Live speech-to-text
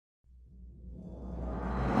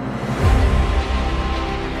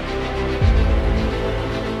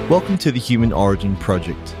Welcome to the Human Origin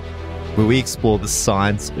Project, where we explore the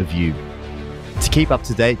science of you. To keep up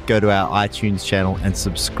to date, go to our iTunes channel and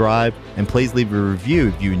subscribe, and please leave a review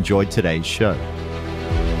if you enjoyed today's show.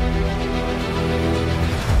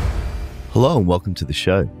 Hello and welcome to the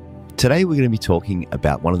show. Today we're going to be talking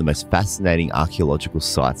about one of the most fascinating archaeological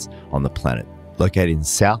sites on the planet, located in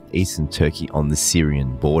southeastern Turkey on the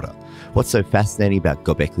Syrian border. What's so fascinating about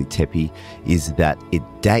Göbekli Tepe is that it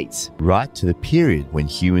dates right to the period when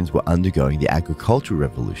humans were undergoing the agricultural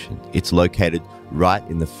revolution. It's located right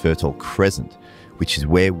in the Fertile Crescent, which is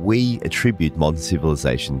where we attribute modern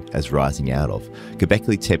civilization as rising out of.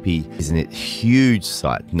 Göbekli Tepe is a huge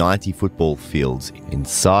site, 90 football fields in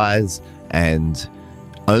size, and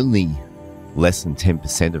only less than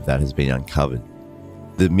 10% of that has been uncovered.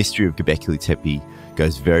 The mystery of Göbekli Tepe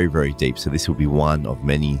goes very, very deep, so this will be one of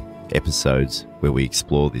many episodes where we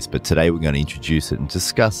explore this, but today we're going to introduce it and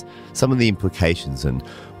discuss some of the implications and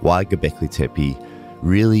why Göbekli Tepe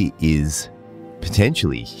really is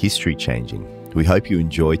potentially history changing. We hope you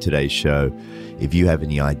enjoy today's show. If you have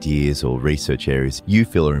any ideas or research areas you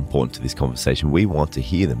feel are important to this conversation, we want to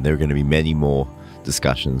hear them. There are going to be many more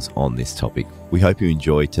discussions on this topic. We hope you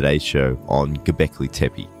enjoy today's show on Göbekli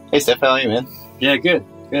Tepe. Hey Steph, how are you, man? Yeah, good.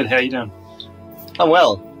 Good. How you doing? I'm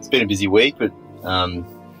well. It's been a busy week, but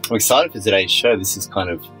I'm excited for today's show. This is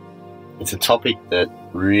it's a topic that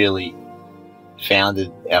really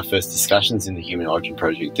founded our first discussions in the Human Origin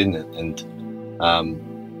Project, didn't it?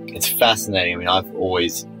 And it's fascinating. I mean, I've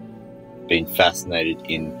always been fascinated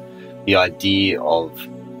in the idea of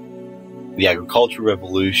the agricultural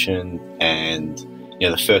revolution and,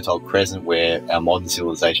 the Fertile Crescent where our modern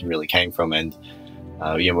civilization really came from. And,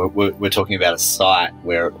 we're talking about a site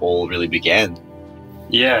where it all really began.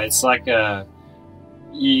 Yeah, it's like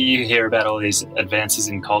you hear about all these advances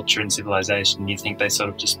in culture and civilization. You think they sort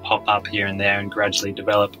of just pop up here and there and gradually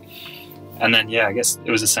develop. And then, I guess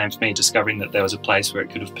it was the same for me. Discovering that there was a place where it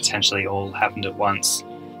could have potentially all happened at once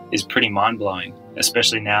is pretty mind-blowing,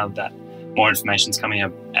 especially now that more information's coming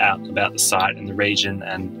out about the site and the region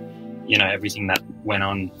and, everything that went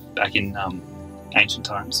on back in ancient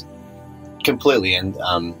times. Completely. And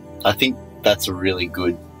I think that's a really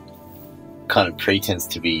good kind of pretense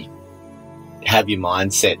to have your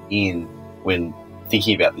mindset in when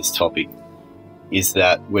thinking about this topic, is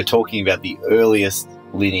that we're talking about the earliest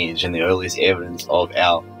lineage and the earliest evidence of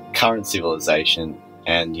our current civilization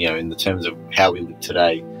and, in the terms of how we live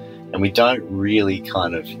today. And we don't really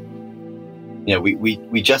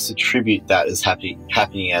we just attribute that as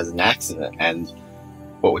happening as an accident. And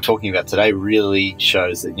what we're talking about today really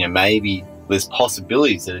shows that, maybe there's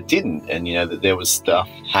possibilities that it didn't, and, that there was stuff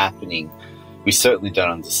happening we certainly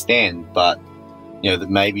don't understand, but,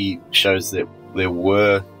 that maybe shows that there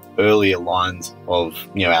were earlier lines of,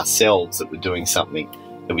 ourselves that were doing something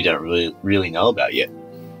that we don't really know about yet.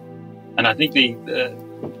 And I think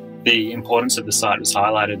the importance of the site was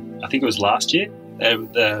highlighted, I think it was last year.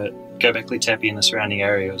 The Göbekli Tepe and the surrounding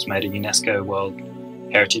area was made a UNESCO World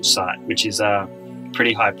Heritage Site, which is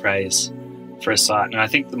pretty high praise for a site. And I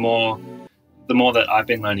think the more that I've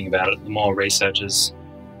been learning about it, the more researchers,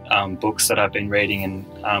 books that I've been reading and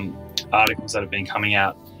articles that have been coming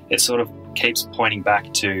out, it sort of keeps pointing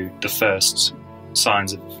back to the first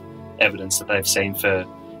signs of evidence that they've seen for,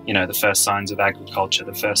 the first signs of agriculture,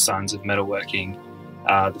 the first signs of metalworking,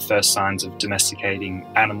 the first signs of domesticating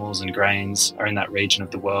animals and grains are in that region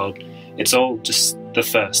of the world. It's all just the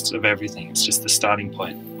first of everything. It's just the starting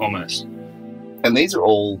point, almost. And these are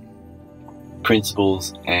all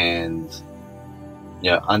principles and,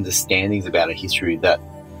 understandings about a history that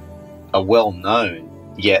are well known,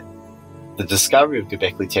 yet the discovery of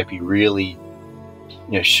Göbekli Tepe really,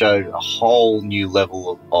 showed a whole new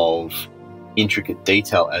level of intricate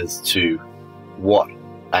detail as to what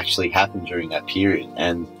actually happened during that period.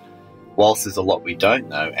 And whilst there's a lot we don't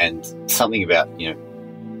know, and something about,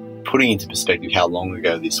 putting into perspective how long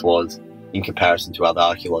ago this was in comparison to other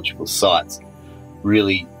archaeological sites,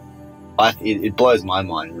 really, it blows my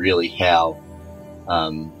mind really how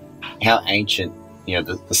ancient,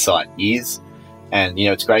 the site is. And,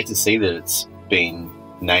 it's great to see that it's been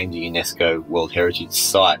named a UNESCO World Heritage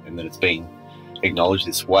Site and that it's been acknowledged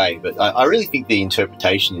this way. But I really think the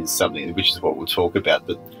interpretation is something, which is what we'll talk about.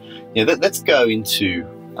 But, let's go into,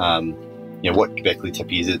 what Göbekli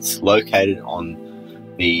Tepe is. It's located on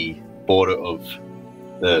the border of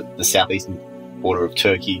the southeastern border of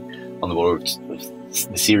Turkey, on the border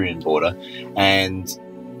of the Syrian border. And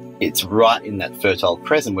it's right in that Fertile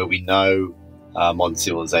Crescent where we know modern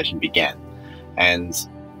civilization began.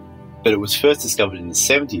 But it was first discovered in the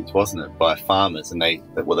 70s, wasn't it, by farmers, and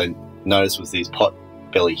what they noticed was these pot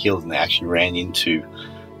belly hills, and they actually ran into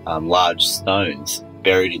large stones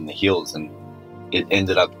buried in the hills, and it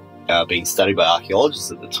ended up being studied by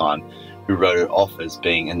archaeologists at the time, who wrote it off as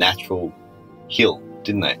being a natural hill,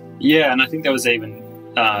 didn't they? Yeah, and I think there was even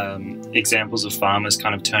examples of farmers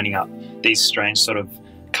kind of turning up these strange sort of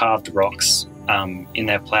carved rocks in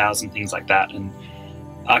their plows and things like that, and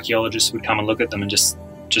archaeologists would come and look at them and just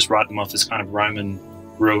write them off as kind of Roman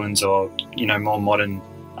ruins, or more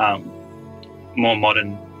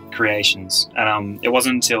modern creations. And it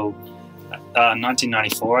wasn't until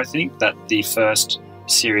 1994, I think, that the first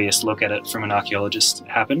serious look at it from an archaeologist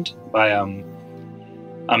happened by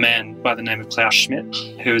a man by the name of Klaus Schmidt,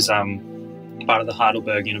 who's part of the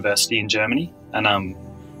Heidelberg University in Germany. And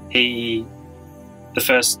the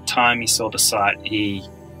first time he saw the site, he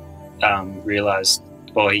realised,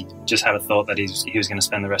 well, he just had a thought that he was going to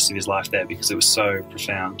spend the rest of his life there, because it was so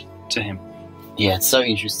profound to him. Yeah, it's so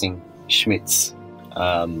interesting, Schmidt's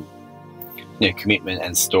commitment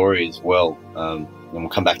and story as well. And we'll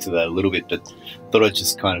come back to that a little bit, but thought I'd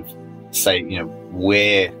just kind of say,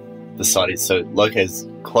 where the site is. So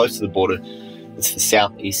located close to the border, it's the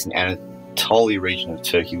southeastern Anatolia region of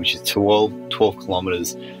Turkey, which is 12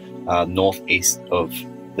 kilometres northeast of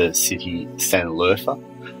the city Sanliurfa.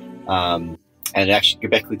 And actually,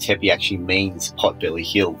 Göbekli Tepe actually means potbelly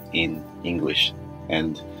hill in English.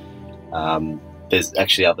 And there's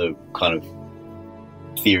actually other kind of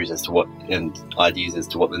theories as to and ideas as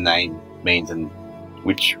to what the name means, and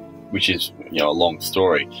which is a long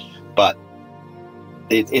story. But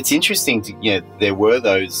it's interesting to there were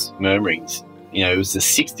those murmurings. It was the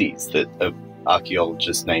 60s that an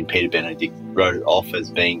archaeologist named Peter Benedict wrote it off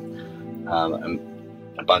as being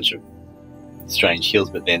a bunch of strange hills,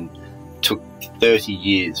 but then took 30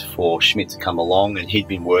 years for Schmidt to come along, and he'd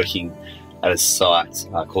been working at a site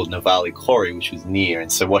called Navali Kori, which was near.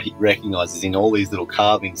 And so what he recognises in all these little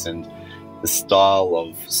carvings and the style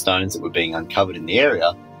of stones that were being uncovered in the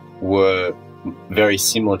area were very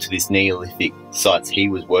similar to this Neolithic sites he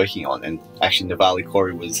was working on. And actually Navali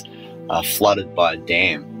Kori was flooded by a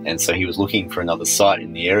dam, and so he was looking for another site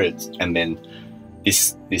in the area, and then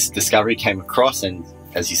this discovery came across, and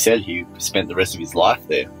as you said, he spent the rest of his life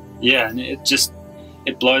there. Yeah, and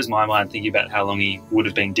it blows my mind thinking about how long he would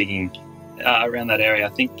have been digging around that area. I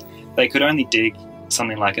think they could only dig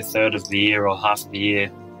something like a third of the year or half of the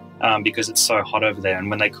year because it's so hot over there. And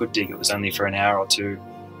when they could dig, it was only for an hour or two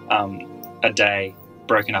a day,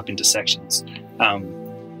 broken up into sections.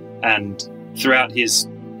 And throughout his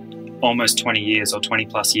almost 20 years or 20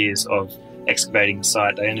 plus years of excavating the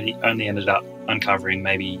site, they only ended up uncovering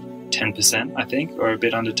maybe 10%, I think, or a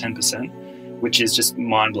bit under 10%, which is just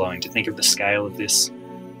mind-blowing to think of the scale of this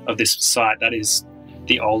site. That is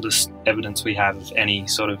the oldest evidence we have of any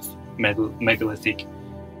sort of megalithic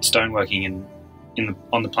stoneworking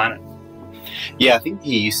on the planet. Yeah, I think they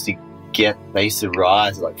used to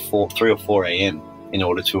rise at like 3 or 4 a.m. in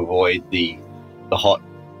order to avoid the hot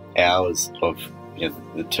hours of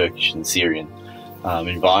the Turkish and Syrian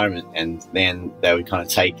environment, and then they would kind of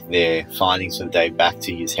take their findings for the day back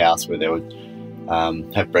to his house, where they would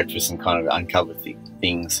have breakfast and kind of uncover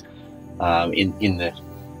things in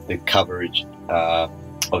the coverage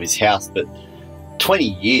of his house. But 20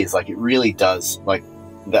 years, like, it really does, like,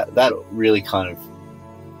 that really kind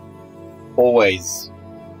of always,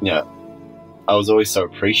 I was always so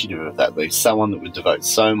appreciative of that. There's someone that would devote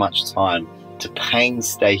so much time to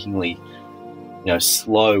painstakingly,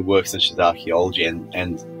 slow work such as archaeology,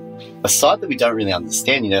 and a site that we don't really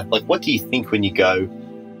understand. Like, what do you think when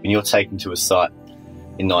you're taken to a site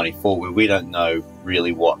in 94 where we don't know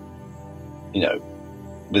really what,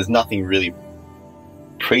 there's nothing really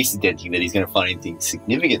precedenting that he's going to find anything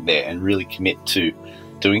significant there and really commit to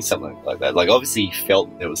doing something like that? Like, obviously he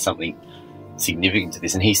felt there was something significant to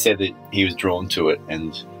this, and he said that he was drawn to it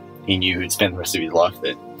and he knew he'd spend the rest of his life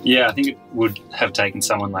there. Yeah, I think it would have taken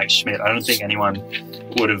someone like Schmidt. I don't think anyone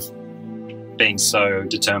would have been so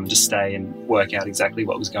determined to stay and work out exactly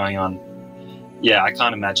what was going on. Yeah, I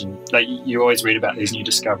can't imagine. Like, you always read about these new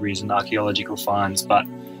discoveries and archaeological finds, but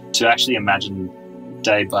to actually imagine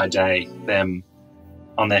day by day them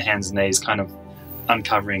on their hands and knees kind of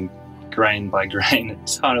uncovering grain by grain,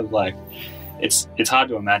 it's kind of like, it's hard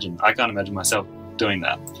to imagine. I can't imagine myself doing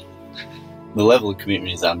that. The level of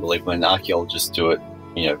commitment is unbelievable, and archaeologists do it.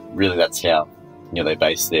 Really, that's how they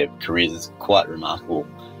base their careers. Is quite remarkable.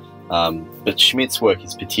 But Schmidt's work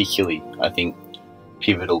is particularly, I think,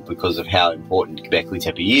 pivotal because of how important Göbekli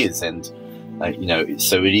Tepe is, and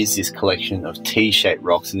so it is this collection of T-shaped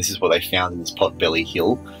rocks, and this is what they found in this potbelly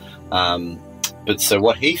hill. But so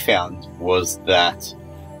what he found was that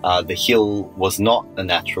the hill was not a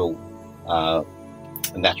natural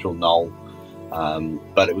knoll,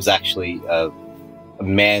 but it was actually a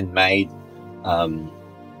man-made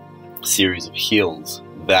series of hills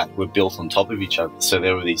that were built on top of each other. So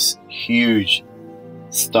there were these huge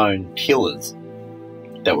stone pillars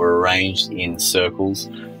that were arranged in circles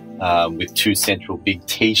with two central big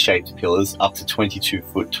T-shaped pillars up to 22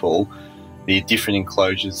 foot tall. The different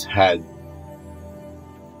enclosures had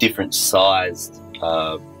different sized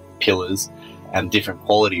pillars and different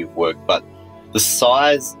quality of work, but the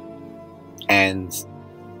size and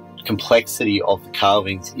complexity of the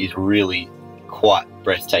carvings is really quite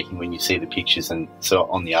breathtaking when you see the pictures. And so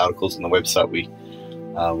on the articles on the website we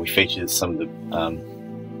featured some of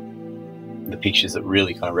the pictures that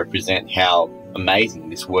really kind of represent how amazing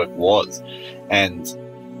this work was. And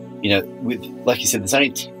with, like you said, there's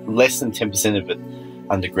only less than 10% of it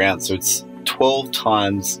underground, so it's 12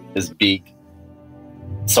 times as big.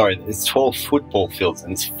 Sorry, it's 12 football fields,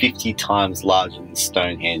 and it's 50 times larger than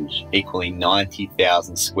Stonehenge, equaling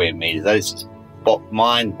 90,000 square meters. That is just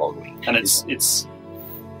mind-boggling. And it's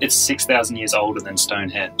 6,000 years older than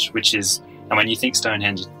Stonehenge, which is, and when you think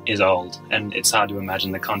Stonehenge is old, and it's hard to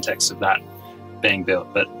imagine the context of that being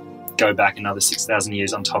built, but go back another 6,000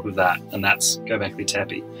 years on top of that, and that's Göbekli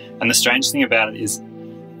Tepe. And the strange thing about it is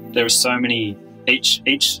there are so many,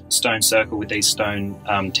 each stone circle with these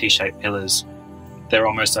stone T-shaped pillars, they're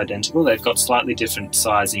almost identical. They've got slightly different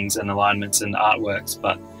sizings and alignments and artworks,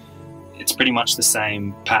 but it's pretty much the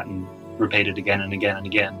same pattern repeated again and again and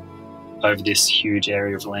again over this huge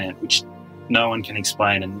area of land, which no one can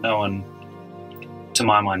explain, and no one, to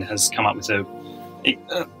my mind, has come up with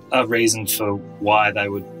a reason for why they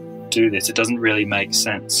would do this. It doesn't really make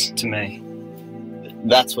sense to me.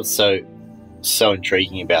 That's what's so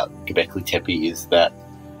intriguing about Göbekli Tepe, is that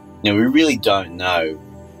we really don't know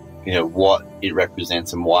what it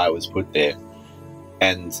represents and why it was put there.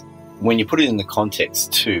 And when you put it in the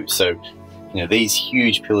context too, so these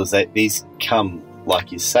huge pillars, these come,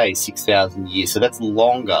 like you say, 6,000 years, so that's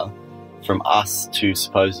longer from us to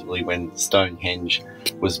supposedly when Stonehenge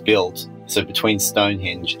was built. So between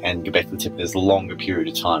Stonehenge and Göbekli Tepe, there's a longer period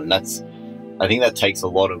of time, and I think that takes a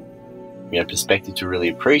lot of perspective to really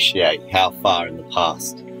appreciate how far in the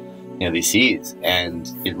past this is. And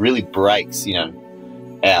it really breaks our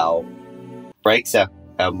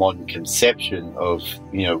modern conception of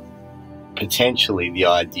potentially the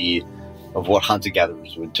idea of what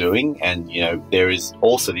hunter-gatherers were doing. And there is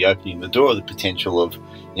also the opening of the door of the potential of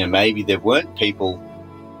maybe there were people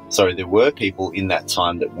in that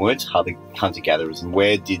time that weren't hunter-gatherers, and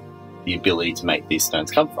where did the ability to make these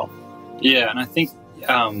stones come from? Yeah, and I think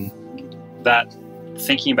that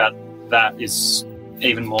thinking about that is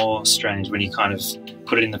even more strange when you kind of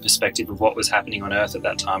put it in the perspective of what was happening on Earth at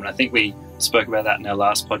that time. And I think we spoke about that in our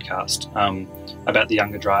last podcast, about the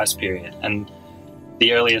Younger Dryas period. And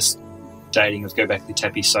the earliest dating of Göbekli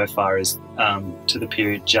Tepe so far is to the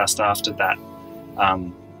period just after that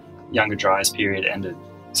Younger Dryas period ended.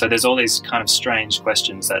 So there's all these kind of strange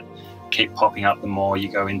questions that keep popping up the more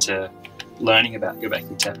you go into learning about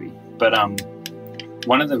Göbekli Tepe. But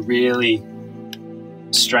one of the really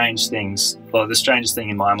strange things, well, the strangest thing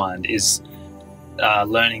in my mind is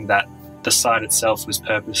learning that the site itself was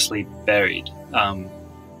purposely buried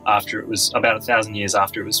after it was, about 1,000 years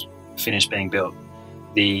after it was finished being built.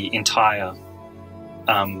 The entire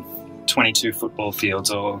 22 football fields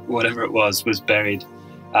or whatever it was buried,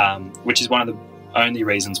 which is one of the only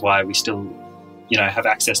reasons why we still have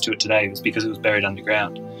access to it today, was because it was buried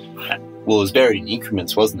underground. Well, it was buried in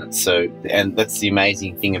increments, wasn't it? So, and that's the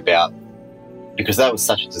amazing thing about, because that was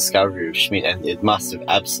such a discovery of Schmidt, and it must have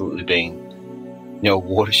absolutely been a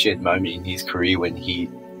watershed moment in his career when he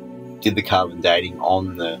did the carbon dating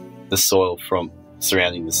on the soil from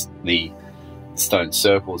surrounding the stone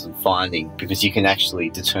circles, and finding, because you can actually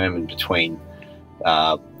determine between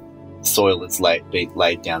soil that's being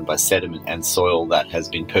laid down by sediment and soil that has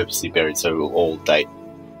been purposely buried, so it will all date,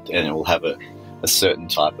 and it will have a certain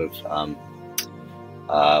type of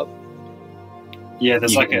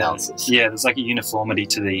there's like a uniformity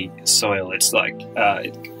to the soil. It's like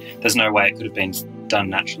there's no way it could have been done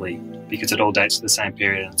naturally, because it all dates to the same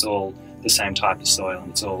period, and it's all the same type of soil,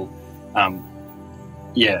 and it's all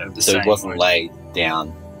so it wasn't laid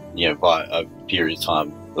down by a period of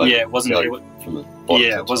time. Like, it wasn't. From the bottom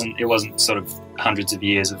it wasn't. It wasn't sort of hundreds of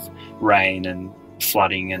years of rain and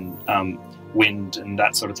flooding and wind and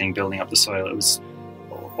that sort of thing building up the soil. It was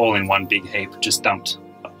all in one big heap, just dumped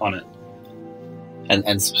on it.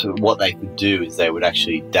 And so what they could do is they would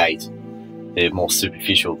actually date the more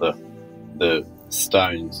superficial, the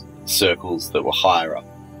stone circles that were higher up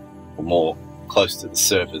or more close to the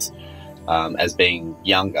surface, as being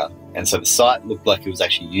younger And so the site looked like it was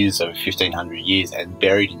actually used over 1,500 years and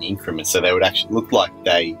buried in increments. So they would actually look like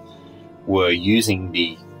they were using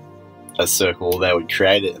a circle. They would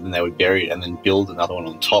create it and then they would bury it and then build another one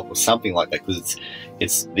on top or something like that, because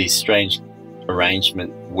it's this strange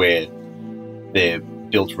arrangement where they're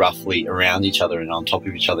built roughly around each other and on top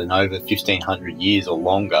of each other. And over 1,500 years or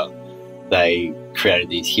longer, they created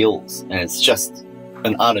these hills. And it's just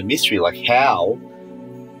an utter mystery. Like, how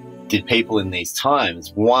did people in these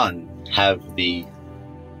times, one, have the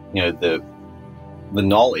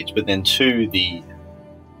knowledge, but then two, the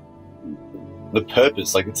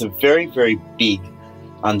purpose? Like, it's a very, very big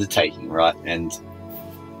undertaking, right? And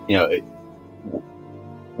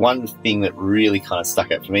one thing that really kind of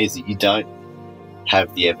stuck out for me is that you don't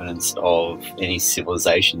have the evidence of any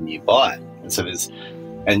civilization nearby, and so there's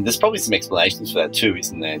probably some explanations for that too,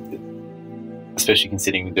 isn't there? Especially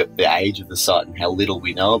considering the age of the site and how little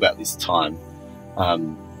we know about this time.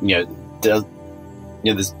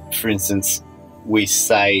 There's, for instance, we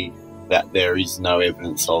say that there is no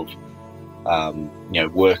evidence of,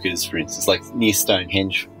 workers, for instance, like near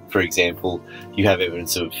Stonehenge, for example, you have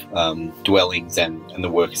evidence of dwellings and the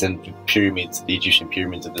workers, and the pyramids, the Egyptian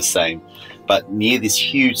pyramids are the same. But near this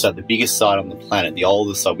huge site, the biggest site on the planet, the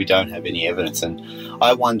oldest site, we don't have any evidence. And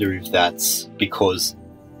I wonder if that's because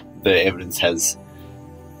the evidence has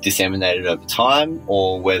disseminated over time,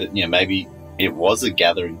 or whether maybe it was a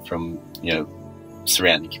gathering from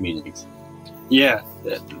surrounding communities. Yeah,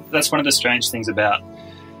 that's one of the strange things about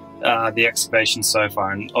the excavations so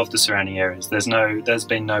far and of the surrounding areas. There's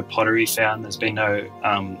been no pottery found. There's been no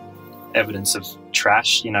evidence of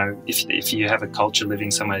trash. If you have a culture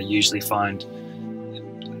living somewhere, you usually find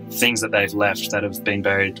things that they've left that have been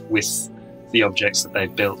buried with the objects that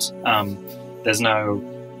they've built. There's no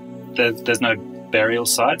burial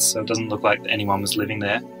sites, so it doesn't look like anyone was living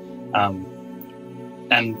there.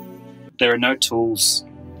 And there are no tools.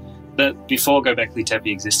 Before Göbekli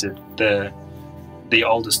Tepe existed, the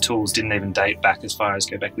oldest tools didn't even date back as far as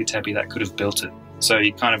Göbekli Tepe that could have built it. So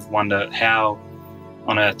you kind of wonder, how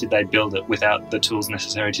on earth did they build it without the tools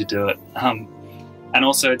necessary to do it? And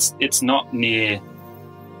also, it's not near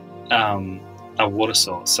a water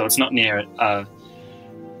source, so it's not near.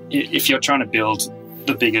 If you're trying to build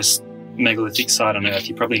the biggest megalithic site on Earth,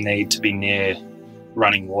 you probably need to be near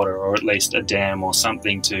running water, or at least a dam or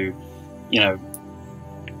something to,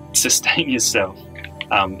 sustain yourself,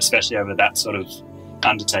 especially over that sort of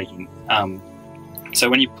undertaking. So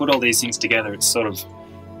when you put all these things together, it's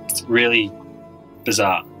really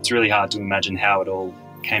bizarre. It's really hard to imagine how it all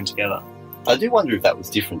came together. I do wonder if that was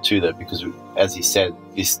different too, though, because, as you said,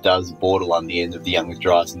 this does border on the end of the youngest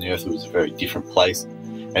dryas, and the Earth was a very different place,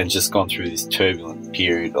 and just gone through this turbulent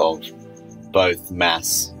period of both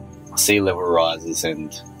mass sea level rises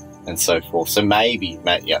and so forth. So maybe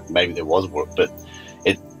there was water, but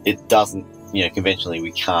it doesn't. Conventionally,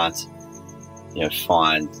 we can't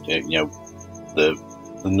find the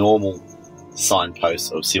normal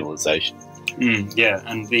signposts of civilization. Yeah,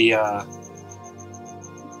 and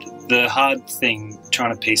the hard thing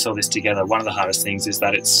trying to piece all this together, one of the hardest things is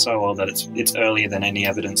that it's so old that it's earlier than any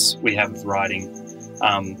evidence we have of writing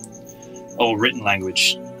or written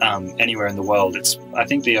language anywhere in the world. I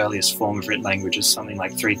think the earliest form of written language is something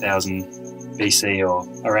like 3000 BC or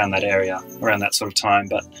around that area, around that sort of time.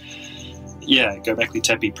 But yeah, Göbekli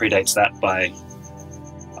Tepe predates that by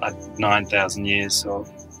 9,000 years or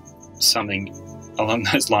something along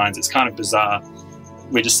those lines. It's kind of bizarre.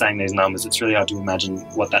 We're just saying these numbers. It's really hard to imagine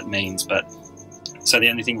what that means. But so the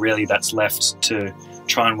only thing really that's left to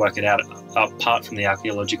try and work it out, apart from the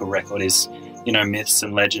archaeological record, is myths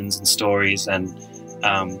and legends and stories and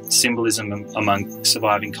symbolism among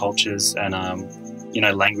surviving cultures, and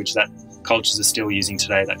language that cultures are still using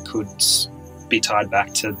today that could be tied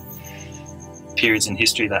back to periods in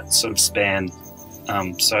history that sort of span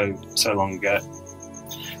so long ago.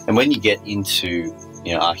 And when you get into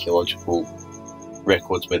archaeological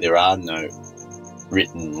records where there are no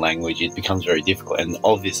written language, it becomes very difficult. And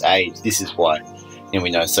of this age, this is why we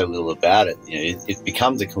know so little about it. It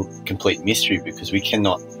becomes a complete mystery, because we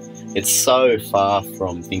cannot. It's so far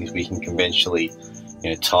from things we can conventionally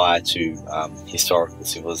tie to historical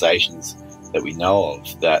civilizations that we know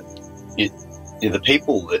of, that the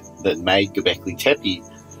people that made Göbekli Tepe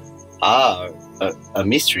are a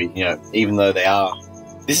mystery. Even though they are.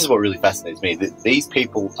 This is what really fascinates me, that these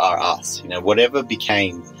people are us. Whatever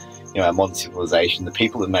became our modern civilization, the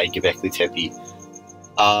people that made Göbekli Tepe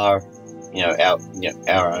are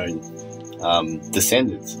our own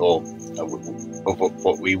descendants, or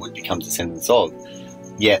what we would become descendants of.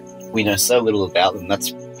 Yet we know so little about them.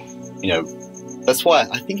 That's that's why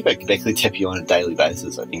I think about Göbekli Tepe on a daily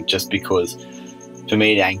basis. I think just because for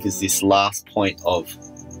me it anchors this last point of,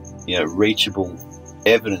 you know, reachable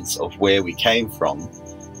evidence of where we came from,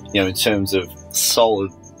 you know, in terms of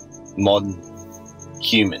solid modern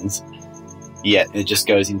humans. Yet it just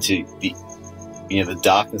goes into the, you know, the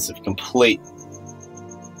darkness of complete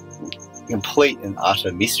and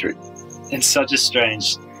utter mystery. It's such a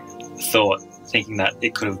strange thought, thinking that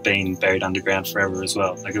it could have been buried underground forever as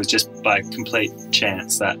well. Like, it was just by complete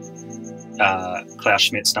chance that Klaus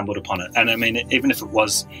Schmidt stumbled upon it. And I mean, even if it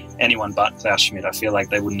was anyone but Klaus Schmidt, I feel like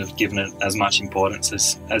they wouldn't have given it as much importance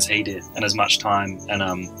as he did, and as much time and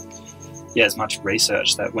as much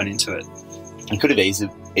research that went into it. It could have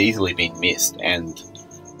easily been missed. And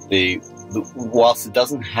whilst it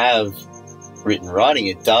doesn't have written writing,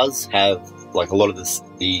 it does have, like, a lot of the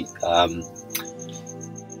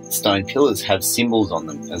stone pillars have symbols on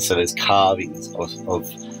them, and so there's carvings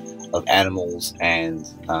of animals and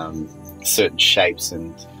certain shapes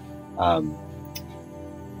and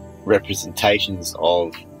representations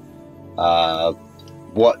of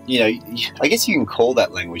what, you know, I guess you can call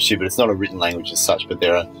that language too, but it's not a written language as such. But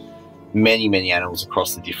there are many animals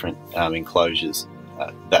across the different enclosures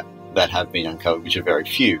that have been uncovered, which are very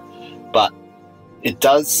few. But it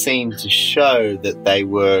does seem to show that they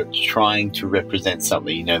were trying to represent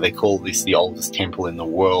something. You know, they call this the oldest temple in the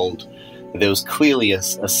world. There was clearly a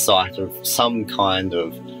site of some kind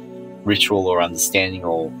of ritual or understanding,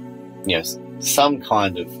 or, you know, some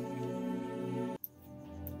kind of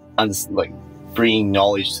like bringing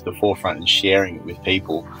knowledge to the forefront and sharing it with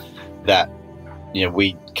people that, you know,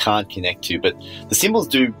 we can't connect to. But the symbols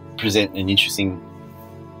do present an interesting,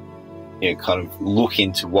 you know, kind of look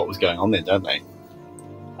into what was going on there, don't they?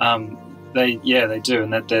 They do,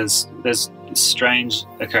 and that there's strange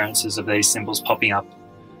occurrences of these symbols popping up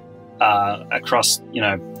across, you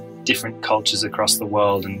know, different cultures across the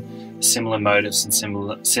world, and similar motifs and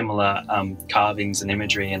similar carvings and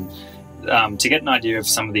imagery. And to get an idea of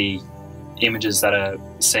some of the images that are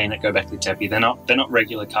seen at Göbekli Tepe, they're not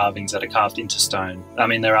regular carvings that are carved into stone. I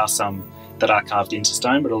mean, there are some that are carved into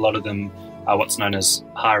stone, but a lot of them are what's known as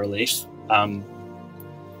high relief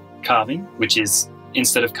carving, which is,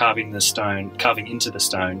 instead of carving into the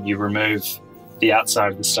stone, you remove the outside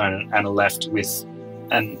of the stone and are left with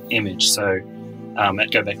an image. So at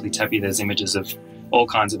Göbekli Tepe, there's images of all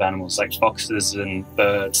kinds of animals, like foxes and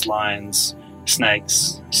birds, lions,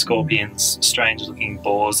 snakes, scorpions, strange-looking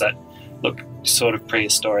boars that look sort of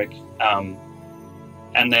prehistoric,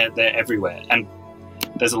 and they're everywhere. And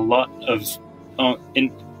there's a lot of,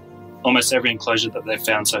 in almost every enclosure that they've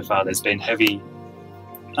found so far, there's been heavy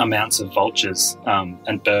amounts of vultures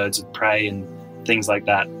and birds of prey and things like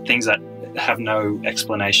that, things that have no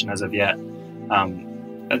explanation as of yet.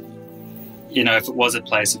 You know, if it was a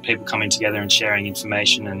place of people coming together and sharing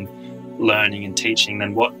information and learning and teaching,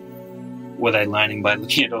 then what were they learning by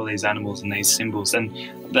looking at all these animals and these symbols? And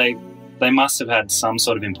they must have had some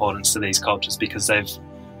sort of importance to these cultures, because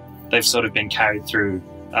they've sort of been carried through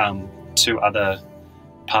to other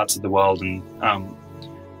parts of the world. And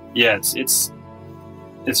it's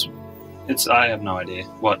I have no idea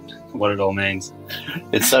what it all means.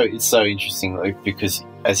 It's so interesting, Luke, because,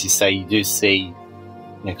 as you say, you do see,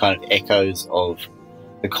 you know, kind of echoes of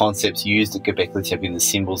the concepts used at Göbekli Tepe and the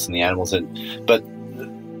symbols and the animals. But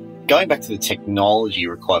going back to the technology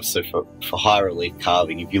required, so for high relief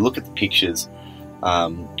carving, if you look at the pictures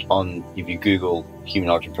if you Google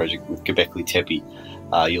Human Origin Project with Göbekli Tepe,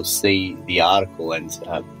 you'll see the article, and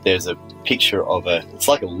there's a picture of it's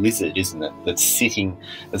like a lizard, isn't it? That's sitting,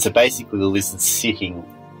 and so basically the lizard sitting,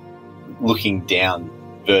 looking down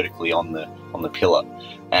vertically on the pillar,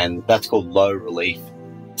 and that's called low relief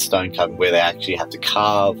stone carving, where they actually have to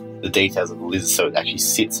carve the details of the lizard so it actually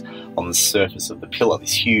sits on the surface of the pillar,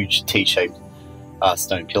 this huge T-shaped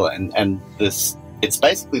stone pillar, and it's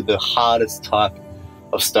basically the hardest type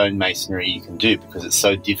of stone masonry you can do, because it's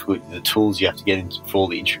so difficult. The tools you have to get into for all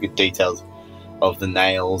the intricate details of the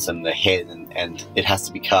nails and the head, and it has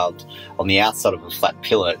to be carved on the outside of a flat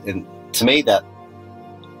pillar. And to me, that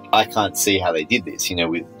I can't see how they did this, you know,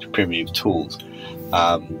 with primitive tools.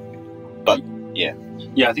 But yeah,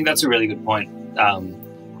 I think that's a really good point.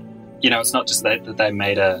 You know, it's not just that they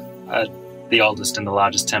made the oldest and the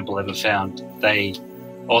largest temple ever found. They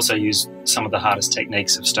also used some of the hardest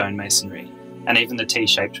techniques of stone masonry. And even the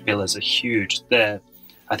T-shaped pillars are huge. I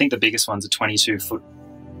think the biggest ones are 22 foot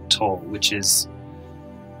tall, which is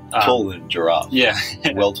taller than a giraffe. Yeah.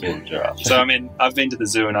 Well taller than a giraffe. So, I mean, I've been to the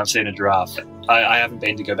zoo and I've seen a giraffe. I haven't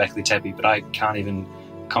been to Göbekli Tepe, but I can't even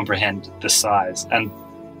comprehend the size. And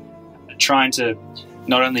trying to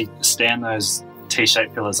not only stand those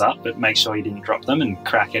T-shaped pillars up, but make sure you didn't drop them and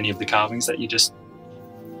crack any of the carvings that you just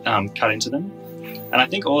cut into them. And I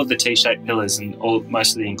think all of the T-shaped pillars and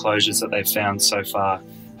most of the enclosures that they've found so far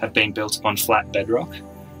have been built upon flat bedrock.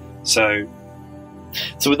 So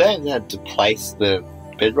would they have had to place the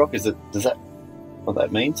bedrock? Does that what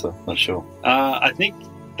that means? I'm not sure. I think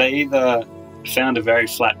they either found a very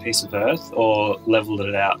flat piece of earth or leveled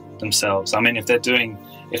it out themselves. I mean, if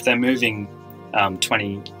they're moving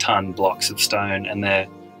 20-ton blocks of stone and they're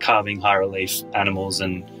carving high relief animals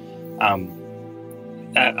and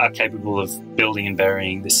are capable of building and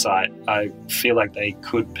burying this site, I feel like they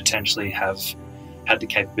could potentially have had the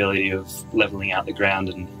capability of leveling out the ground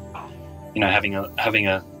and, having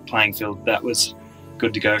a playing field that was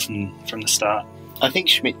good to go from the start. I think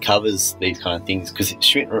Schmidt covers these kind of things because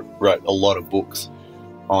Schmidt wrote a lot of books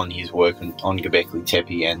on his work on Göbekli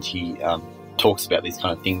Tepe, and he talks about these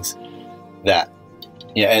kind of things that,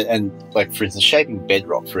 and like, for instance, shaping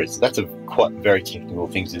bedrock, for instance, that's a quite very technical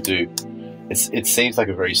thing to do. It seems like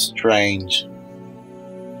a very strange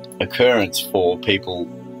occurrence for people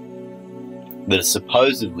that are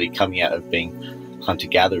supposedly coming out of being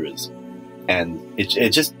hunter-gatherers, and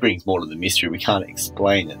it just brings more to the mystery. We can't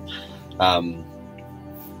explain it.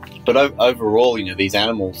 But overall, these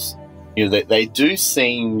animals, they do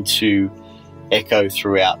seem to echo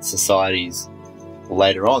throughout societies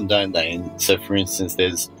later on, don't they? And so, for instance,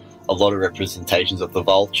 there's a lot of representations of the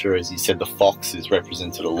vulture. As you said, the fox is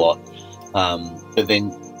represented a lot. But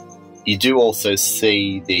then you do also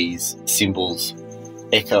see these symbols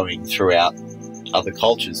echoing throughout other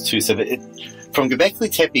cultures too. So that from Göbekli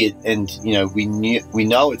Tepe, and we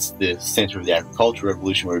know it's the center of the agricultural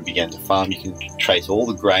revolution where we began to farm. You can trace all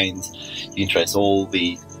the grains. You can trace all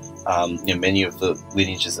the many of the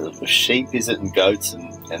lineages of sheep, and goats,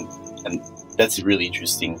 and that's really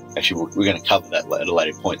interesting. Actually, we're going to cover that at a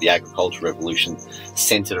later point. The agricultural revolution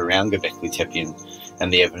centered around Göbekli Tepe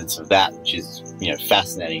and the evidence of that, which is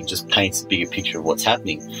fascinating. Just paints a bigger picture of what's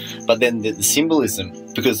happening. But then the symbolism,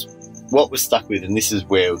 because what we're stuck with, and this is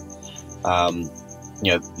where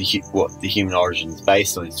what the human origin is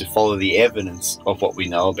based on, is to follow the evidence of what we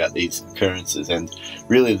know about these occurrences, and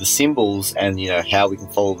really the symbols, and how we can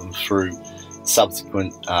follow them through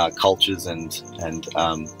subsequent cultures and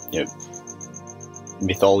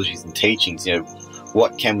mythologies and teachings.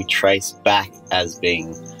 What can we trace back as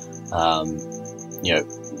being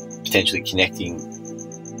potentially connecting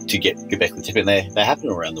to get Göbekli Tepe? And they happen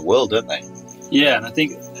around the world, don't they? Yeah, and I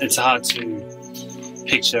think it's hard to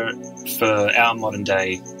picture for our modern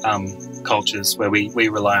day cultures where we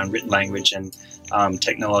rely on written language and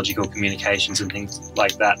technological communications and things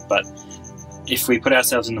like that. But if we put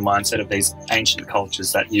ourselves in the mindset of these ancient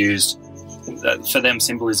cultures that used, for them,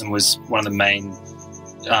 symbolism was one of the main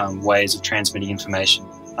ways of transmitting information.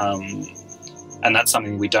 And that's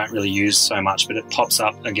something we don't really use so much, but it pops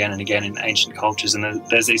up again and again in ancient cultures. And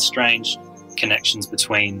there's these strange connections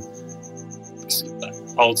between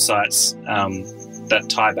old sites that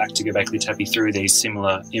tie back to Göbekli Tepe through these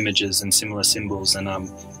similar images and similar symbols. And I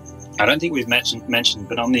don't think we've mentioned,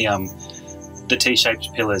 but on the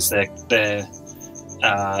T-shaped pillars, they've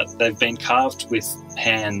been carved with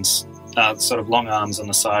hands, sort of long arms on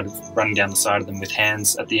the side, running down the side of them with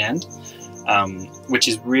hands at the end, which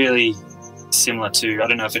is really similar to, I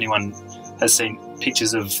don't know if anyone has seen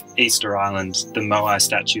pictures of Easter Island, the Moai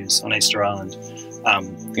statues on Easter Island. I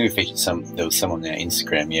think we featured there was some on our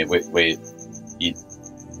Instagram, where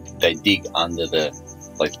they dig under the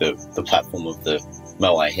platform of the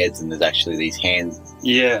Moai heads, and there's actually these hands.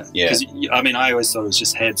 Yeah. Because I always thought it was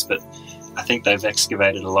just heads, but I think they've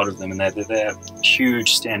excavated a lot of them, and they're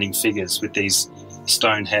huge standing figures with these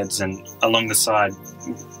stone heads, and along the side,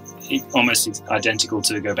 almost identical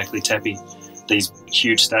to Göbekli Tepe, these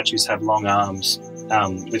huge statues have long arms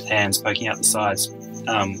with hands poking out the sides.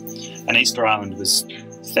 And Easter Island was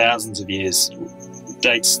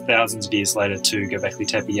dates thousands of years later to Göbekli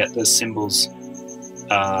Tepe, yet the symbols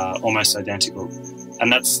are almost identical. And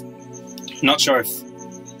that's, not sure if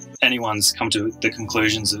anyone's come to the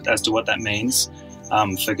conclusions as to what that means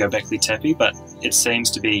for Göbekli Tepe, but it seems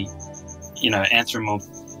to be,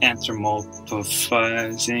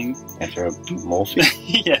 anthropomorphizing. Anthropomorphic?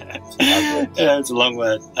 Yeah. It's a long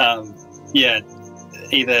word.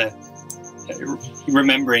 Either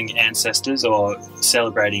remembering ancestors or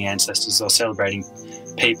celebrating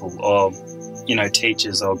people, or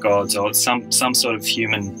teachers or gods, or some sort of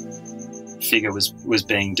human figure was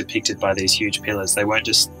being depicted by these huge pillars. They weren't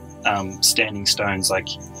just standing stones like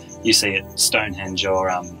you see at Stonehenge or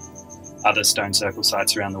other stone circle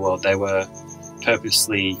sites around the world. They were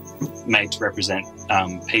purposely made to represent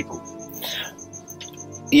people.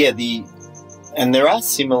 Yeah, And there are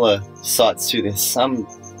similar sites too. There's some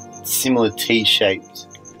similar T-shaped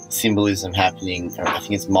symbolism happening. I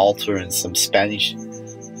think it's Malta and some Spanish. I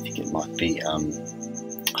think it might be. I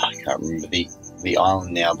can't remember the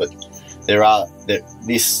island now, but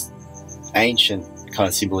this ancient kind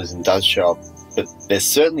of symbolism does show up. But there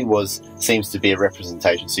certainly seems to be a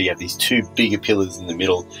representation. So you have these two bigger pillars in the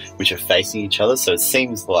middle, which are facing each other. So it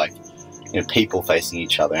seems like, you know, people facing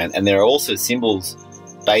each other, and there are also symbols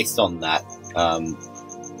based on that.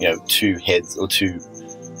 You know, two heads or two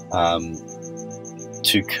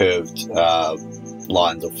curved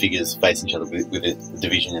lines or figures facing each other with a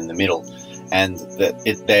division in the middle, and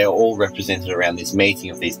they are all represented around this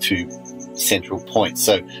meeting of these two central points.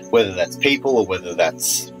 So whether that's people or whether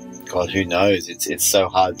that's God, who knows? It's so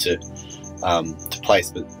hard to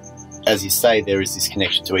place. But as you say, there is this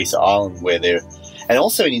connection to Easter Island and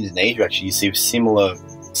also in Indonesia, actually, you see similar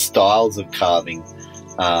styles of carving.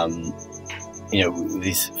 You know,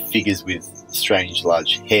 these figures with strange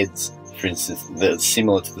large heads, for instance, that are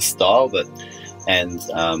similar to the style, and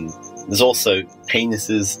there's also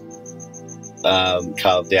penises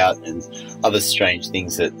carved out and other strange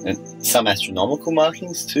things, and some astronomical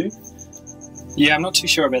markings too. Yeah, I'm not too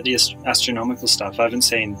sure about the astronomical stuff. I haven't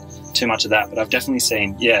seen too much of that, but I've definitely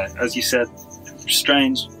seen, as you said,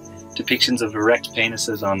 strange depictions of erect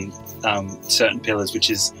penises on certain pillars, which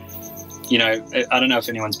is, you know, I don't know if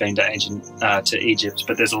anyone's been to Egypt,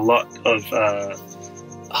 but there's a lot of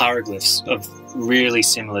hieroglyphs of really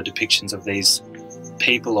similar depictions of these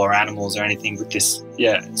people or animals or anything with this,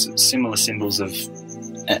 similar symbols of.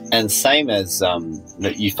 And same as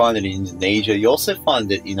that you find it in Indonesia, you also find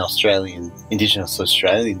it in Indigenous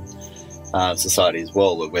Australian society as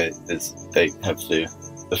well, where they have the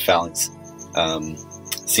phalanx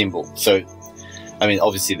symbol. So, I mean,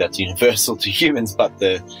 obviously that's universal to humans, but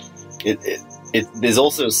there's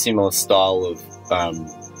also a similar style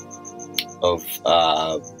of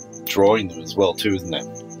drawing them as well too, isn't there?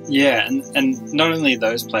 Yeah, and not only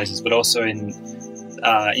those places, but also in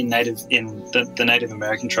the Native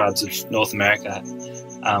American tribes of North America,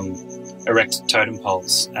 erect totem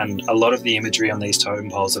poles, and a lot of the imagery on these totem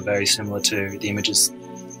poles are very similar to the images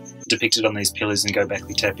depicted on these pillars in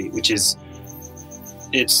Göbekli Tepe,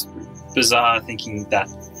 it's bizarre thinking that,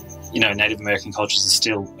 you know, Native American cultures are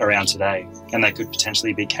still around today, and they could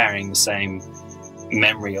potentially be carrying the same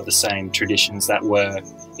memory or the same traditions that were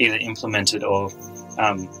either implemented or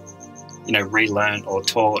you know, relearned or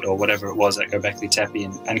taught or whatever it was at Göbekli Tepe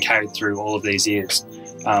and carried through all of these years.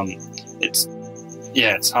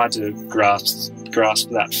 It's hard to grasp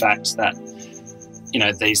that fact that, you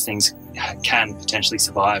know, these things can potentially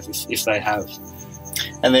survive if they have.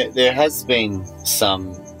 And there has been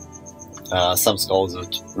some scholars have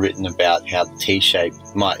written about how the T-shape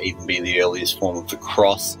might even be the earliest form of the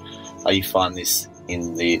cross. You find this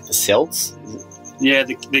in the Celts? Yeah,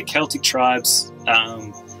 the Celtic tribes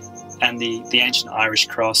and the ancient Irish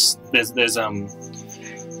cross. There's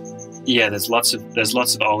lots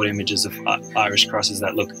of old images of Irish crosses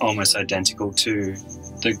that look almost identical to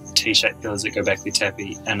the T-shaped pillars at Göbekli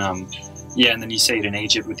Tepe, and and then you see it in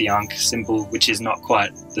Egypt with the Ankh symbol, which is not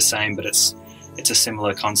quite the same, but it's a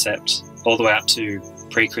similar concept, all the way up to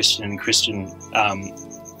pre-Christian and Christian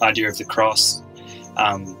idea of the cross.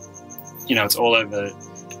 You know, it's all over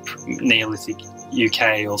Neolithic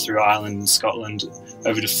UK, all through Ireland, Scotland,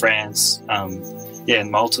 over to France,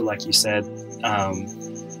 and Malta, like you said.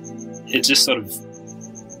 It just sort of,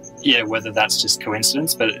 whether that's just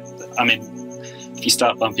coincidence, but I mean, if you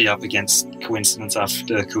start bumping up against coincidence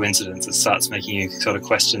after coincidence, it starts making you sort of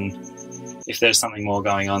question if there's something more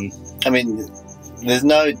going on. I mean, there's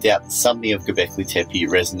no doubt something of Göbekli Tepe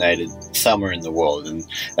resonated somewhere in the world. And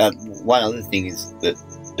one other thing is that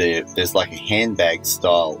there's like a handbag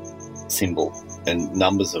style symbol and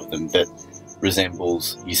numbers of them that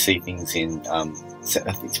resembles, you see things in, I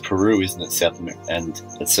think it's Peru, isn't it, South America, and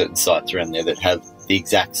at certain sites around there that have the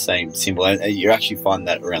exact same symbol. And you actually find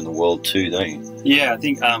that around the world too, don't you? Yeah, I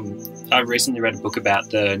think I recently read a book about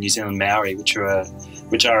the New Zealand Maori, which are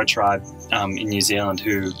a tribe in New Zealand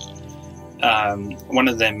who, one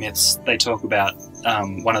of their myths, they talk about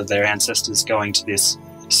one of their ancestors going to this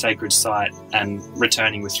sacred site and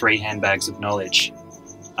returning with 3 handbags of knowledge,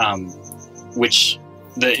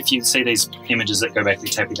 if you see these images at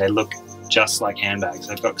Göbekli Tepe, they look just like handbags.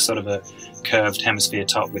 They've got sort of a curved hemisphere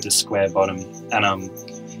top with a square bottom, and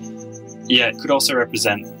it could also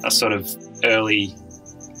represent a sort of early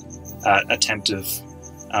attempt of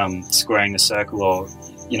squaring the circle, or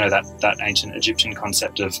that ancient Egyptian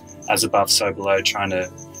concept of as above, so below, trying to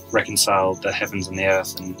reconcile the heavens and the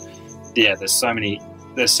earth. And there's so many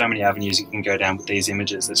avenues you can go down with these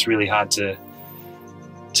images. It's really hard to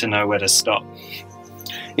to know where to stop.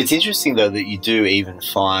 It's interesting, though, that you do even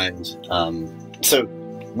find...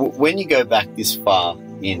 when you go back this far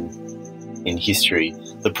in history,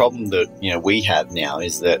 the problem that, we have now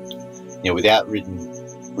is that, without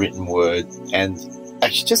written word, and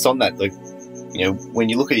actually just on that, like, when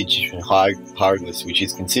you look at Egyptian hieroglyphs, which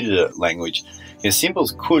is considered a language,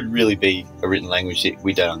 symbols could really be a written language that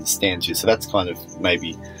we don't understand too. So that's kind of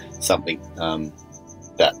maybe something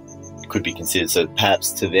that could be considered. So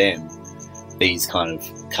perhaps to them, these kind of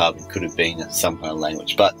carving could have been some kind of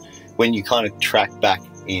language. But when you kind of track back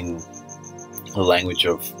in the language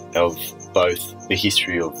of both the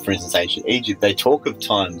history of, for instance, ancient Egypt, they talk of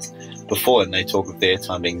times before, and they talk of their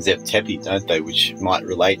time being Zep Tepe, don't they? Which might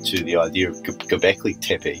relate to the idea of Göbekli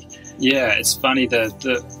Tepe. Yeah, it's funny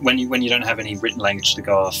when you don't have any written language to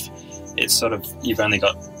go off, it's sort of, you've only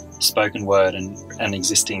got spoken word and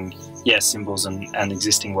existing symbols and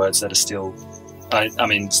existing words that are still,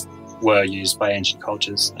 were used by ancient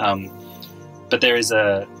cultures. But there's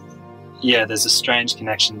a strange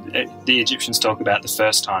connection. The Egyptians talk about the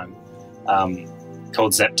first time,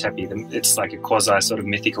 called Zep Tepe. It's like a quasi sort of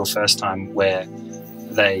mythical first time where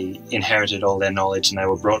they inherited all their knowledge and they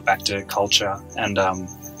were brought back to culture. And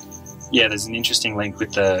there's an interesting link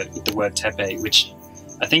with the word tepe, which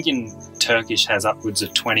I think in Turkish has upwards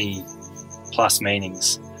of 20 plus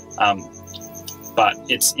meanings. But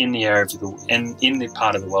it's in the area of in the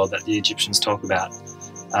part of the world that the Egyptians talk about.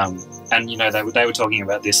 They were talking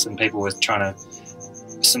about this, and people were trying to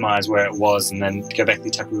surmise where it was, and then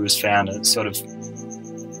Göbekli Tepe was found, and it sort of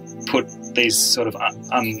put these sort of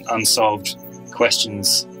unsolved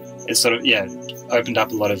questions. It sort of opened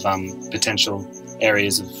up a lot of potential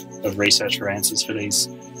areas of research for answers for these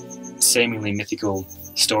seemingly mythical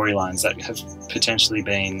storylines that have potentially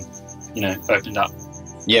been opened up.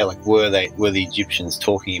 Yeah, like were the Egyptians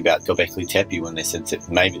talking about Göbekli Tepe when they said that?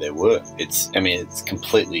 Maybe they were. It's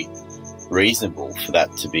completely reasonable for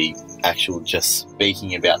that to be actual, just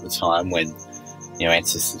speaking about the time when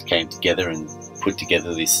ancestors came together and put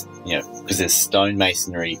together this, because there's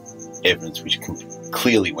stonemasonry evidence which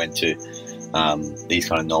clearly went to these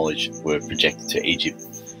kind of knowledge were projected to Egypt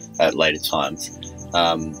at later times.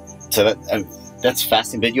 So that's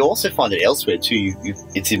fascinating. But you also find it elsewhere too.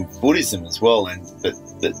 It's in Buddhism as well, and that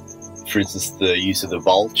for instance the use of the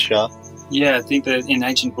vulture. Yeah, I think that in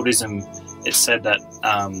ancient Buddhism, it's said that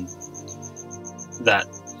that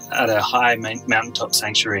at a high mountaintop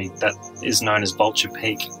sanctuary that is known as Vulture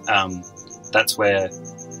Peak, that's where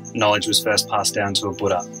knowledge was first passed down to a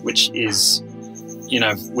Buddha, which is,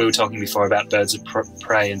 we were talking before about birds of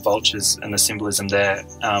prey and vultures and the symbolism there.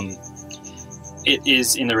 It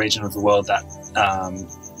is in the region of the world that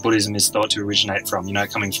Buddhism is thought to originate from,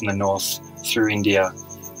 coming from the north through India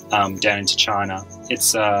down into China.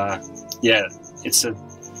 It's a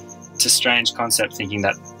strange concept, thinking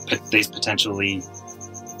that these potentially,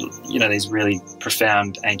 these really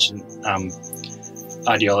profound ancient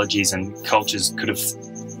ideologies and cultures could have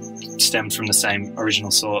stemmed from the same original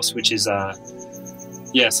source, which is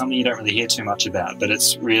something you don't really hear too much about, but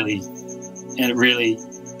it's really a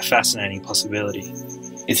fascinating possibility.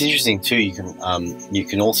 It's interesting too. You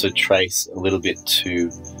can also trace a little bit to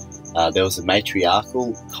there was a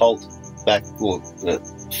matriarchal cult back,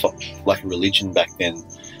 like a religion back then,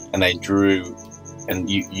 and they drew, and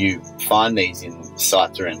you find these in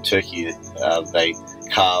sites around Turkey. They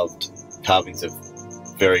carvings of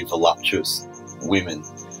very voluptuous women,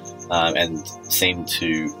 and seem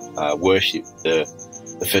to worship the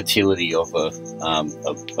fertility of a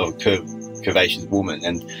curvaceous woman,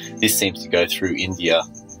 and this seems to go through India.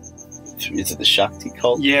 Is it the Shakti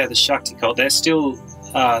cult? Yeah, the Shakti cult. There's still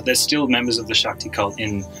members of the Shakti cult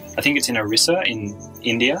I think it's in Orissa in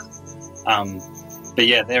India. But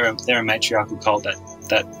yeah, they're a matriarchal cult that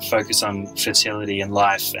focus on fertility and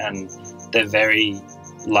life, and they're very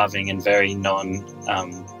loving and very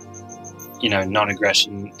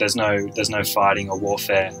non-aggression. There's no fighting or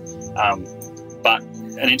warfare. But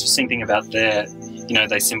an interesting thing about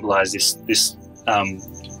they symbolize this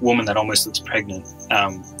woman that almost looks pregnant,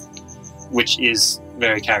 which is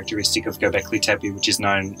very characteristic of Göbekli Tepe, which is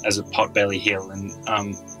known as a potbelly hill. And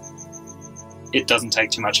it doesn't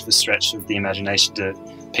take too much of a stretch of the imagination to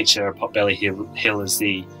picture a potbelly hill as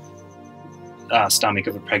the stomach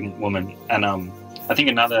of a pregnant woman. And I think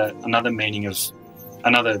another meaning of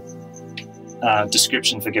another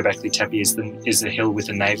description for Göbekli Tepe is the hill with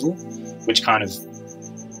a navel, which kind of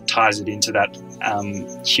ties it into that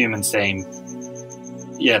human theme.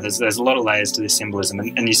 Yeah, there's a lot of layers to this symbolism,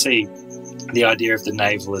 and you see the idea of the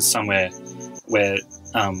navel as somewhere where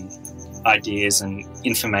ideas and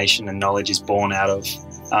information and knowledge is born out of.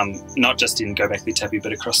 not just in Göbekli Tepe,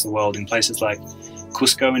 but across the world in places like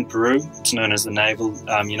Cusco in Peru. It's known as the navel.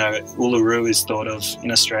 Uluru is thought of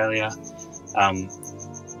in Australia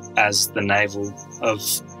as the navel of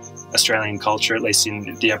Australian culture, at least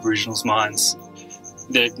in the Aboriginals' minds.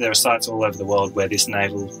 There are sites all over the world where this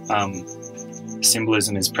navel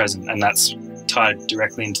symbolism is present, and that's tied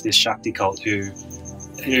directly into this Shakti cult who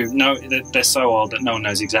know that they're so old that no one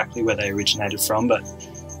knows exactly where they originated from, but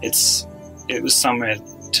it was somewhere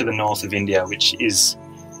to the north of India, which is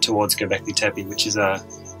towards Göbekli Tepe, which is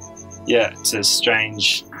it's a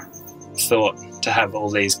strange thought to have all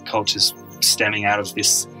these cultures stemming out of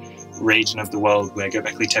this region of the world where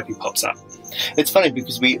Göbekli Tepe pops up. It's funny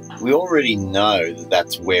because we already know that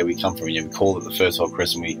that's where we come from. We call it the Fertile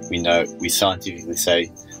Crescent. We scientifically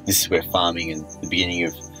say this is where farming and the beginning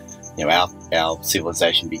of our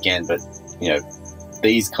civilization began. But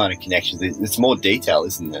these kind of connections, it's more detail,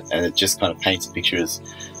 isn't it? And it just kind of paints a picture as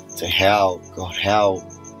to how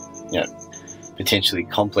potentially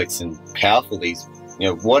complex and powerful these,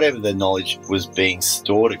 whatever the knowledge was being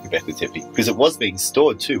stored at Göbekli Tepe, because it was being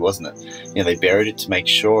stored too, wasn't it? They buried it to make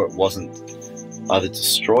sure it wasn't either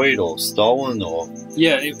destroyed or stolen or...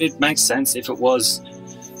 Yeah, it makes sense if it was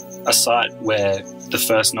a site where the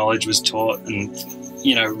first knowledge was taught and,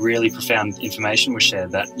 really profound information was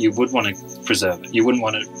shared, that you would want to preserve it. You wouldn't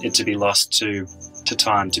want it to be lost to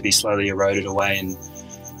time, to be slowly eroded away. And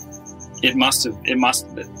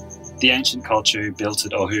the ancient culture who built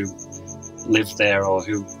it or who lived there or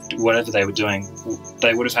who, whatever they were doing,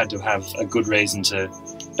 they would have had to have a good reason to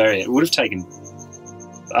bury it. It would have taken,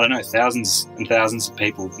 thousands and thousands of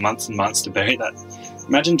people, months and months to bury that.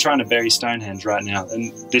 Imagine trying to bury Stonehenge right now,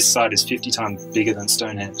 and this site is 50 times bigger than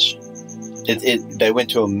Stonehenge. They went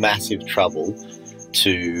to a massive trouble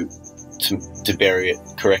to bury it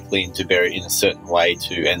correctly and to bury it in a certain way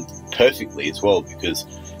and perfectly as well, because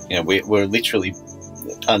we're literally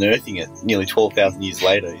unearthing it nearly 12,000 years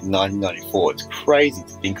later in 1994. It's crazy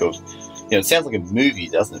to think of. It sounds like a movie,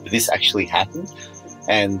 doesn't it? But this actually happened.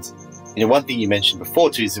 And one thing you mentioned before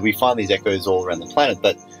too is that we find these echoes all around the planet,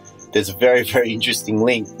 but there's a very, very interesting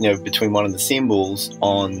link, between one of the symbols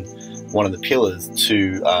on one of the pillars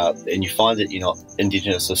to, and you find it in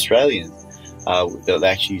Indigenous Australians. They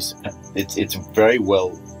actually use, it's very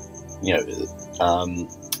well,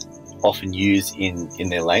 often used in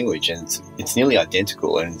their language, and it's nearly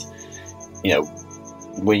identical. And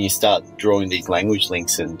when you start drawing these language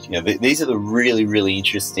links, and these are the really, really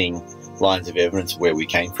interesting lines of evidence of where we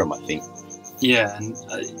came from, I think. Yeah, and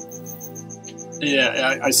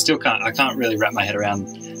I still can't really wrap my head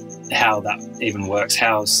around how that even works,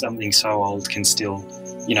 how something so old can still,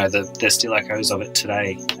 there's still echoes of it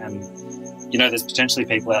today. And there's potentially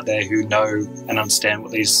people out there who know and understand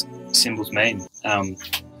what these symbols mean.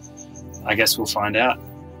 I guess we'll find out.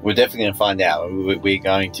 We're definitely going to find out. We're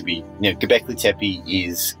going to be, Göbekli Tepe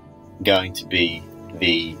is going to be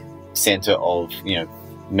the centre of,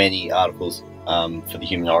 many articles for the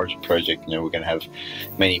Human Origin Project. We're going to have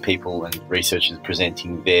many people and researchers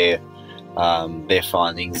presenting their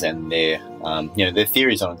findings and their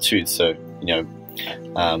theories on it too. So,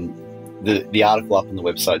 the article up on the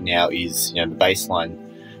website now is, the baseline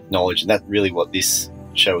knowledge, and that's really what this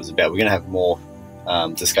show is about. We're going to have more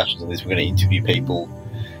discussions on this. We're going to interview people,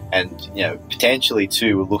 and potentially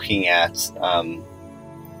too, we're looking at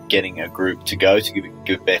getting a group to go to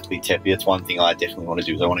Göbekli Tepe. That's one thing I definitely want to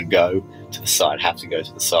do. Is I want to go to the site, have to go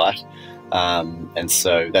to the site, and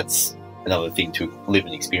so that's another thing to live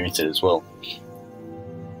and experience it as well.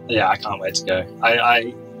 Yeah, I can't wait to go.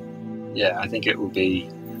 I think it will be.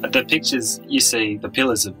 The pictures you see, the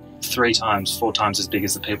pillars are 3 times, 4 times as big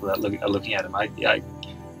as the people that are looking at them. I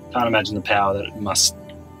can't imagine the power that it must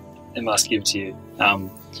give to you.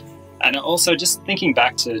 And also just thinking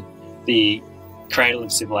back to the cradle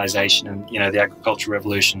of civilization and the agricultural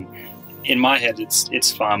revolution. In my head,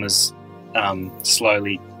 it's farmers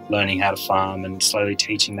slowly learning how to farm and slowly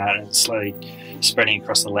teaching that and slowly spreading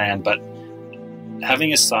across the land. But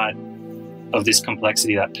having a site of this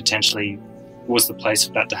complexity that potentially was the place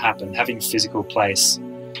for that to happen, having a physical place,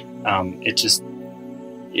 it's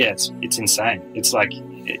insane. It's like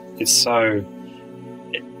it's so.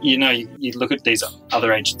 You look at these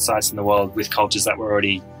other ancient sites in the world with cultures that were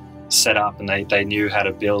already set up and they knew how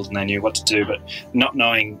to build and they knew what to do, but not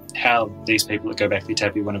knowing how these people at Göbekli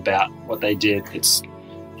Tepe went about what they did, it's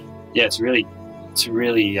really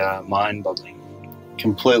mind-boggling.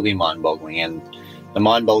 Completely mind-boggling, and a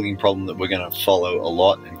mind-boggling problem that we're going to follow a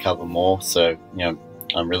lot and cover more. So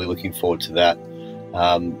I'm really looking forward to that.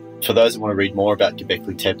 For those that want to read more about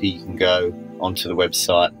Göbekli Tepe, you can go onto the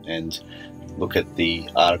website and look at the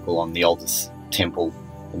article on the oldest temple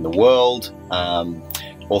in the world.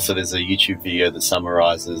 Also, there's a YouTube video that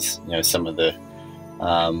summarizes, some of the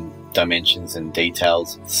dimensions and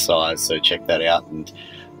details of the size. So check that out. And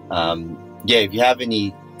if you have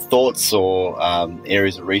any thoughts or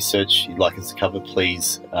areas of research you'd like us to cover,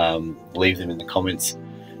 please leave them in the comments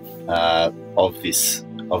of this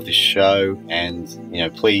show, and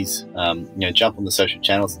please jump on the social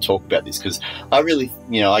channels and talk about this, because I really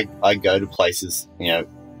I go to places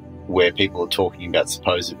where people are talking about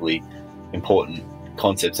supposedly important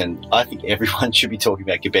concepts, and I think everyone should be talking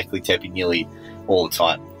about Göbekli Tepe nearly all the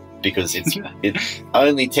time, because it's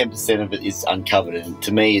only 10% of it is uncovered, and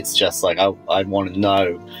to me it's just like I want to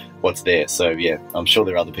know what's there. So yeah, I'm sure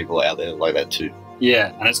there are other people out there like that too.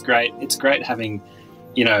 Yeah, and it's great having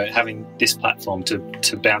having this platform to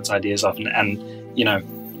bounce ideas off and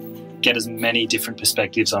get as many different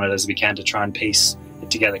perspectives on it as we can to try and piece it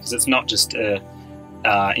together, because it's not just a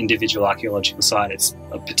individual archaeological site. It's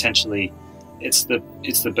the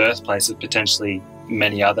birthplace of potentially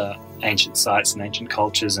many other ancient sites and ancient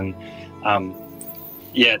cultures, and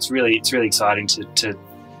it's really exciting to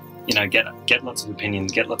get lots of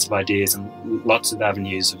opinions, get lots of ideas, and lots of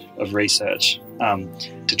avenues of research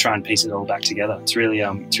to try and piece it all back together. It's really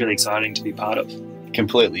exciting to be part of.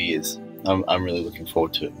 Completely is. I'm really looking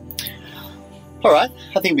forward to it. All right,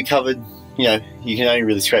 I think we covered. You can only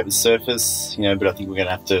really scrape the surface. But I think we're going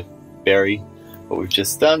to have to bury what we've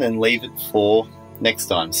just done and leave it for next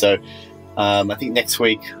time. So I think next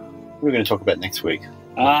week we're going to talk about next week.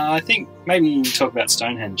 I think maybe talk about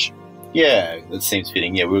Stonehenge. Yeah, that seems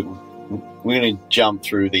fitting. Yeah, we're going to jump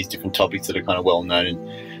through these different topics that are kind of well known, and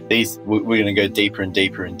we're going to go deeper and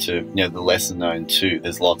deeper into the lesser known too.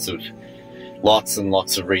 There's lots and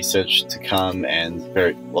lots of research to come, and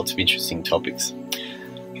lots of interesting topics.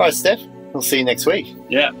 All right, Steph, we'll see you next week.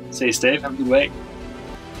 Yeah, see you, Steve. Have a good week.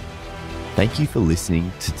 Thank you for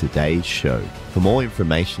listening to today's show. For more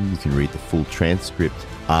information, you can read the full transcript,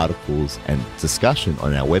 articles, and discussion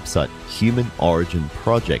on our website,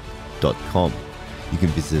 humanoriginproject.com. You can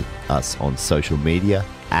visit us on social media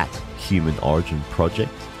at Human Origin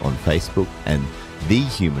Project on Facebook and The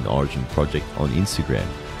Human Origin Project on Instagram.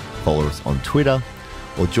 Follow us on Twitter,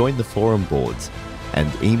 or join the forum boards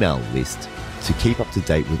and email list to keep up to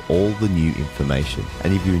date with all the new information.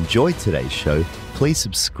 And if you enjoyed today's show, please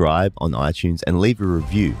subscribe on iTunes and leave a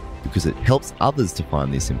review, because it helps others to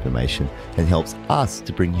find this information and helps us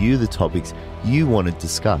to bring you the topics you want to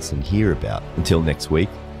discuss and hear about. Until next week,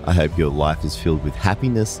 I hope your life is filled with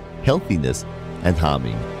happiness, healthiness, and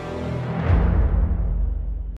harmony.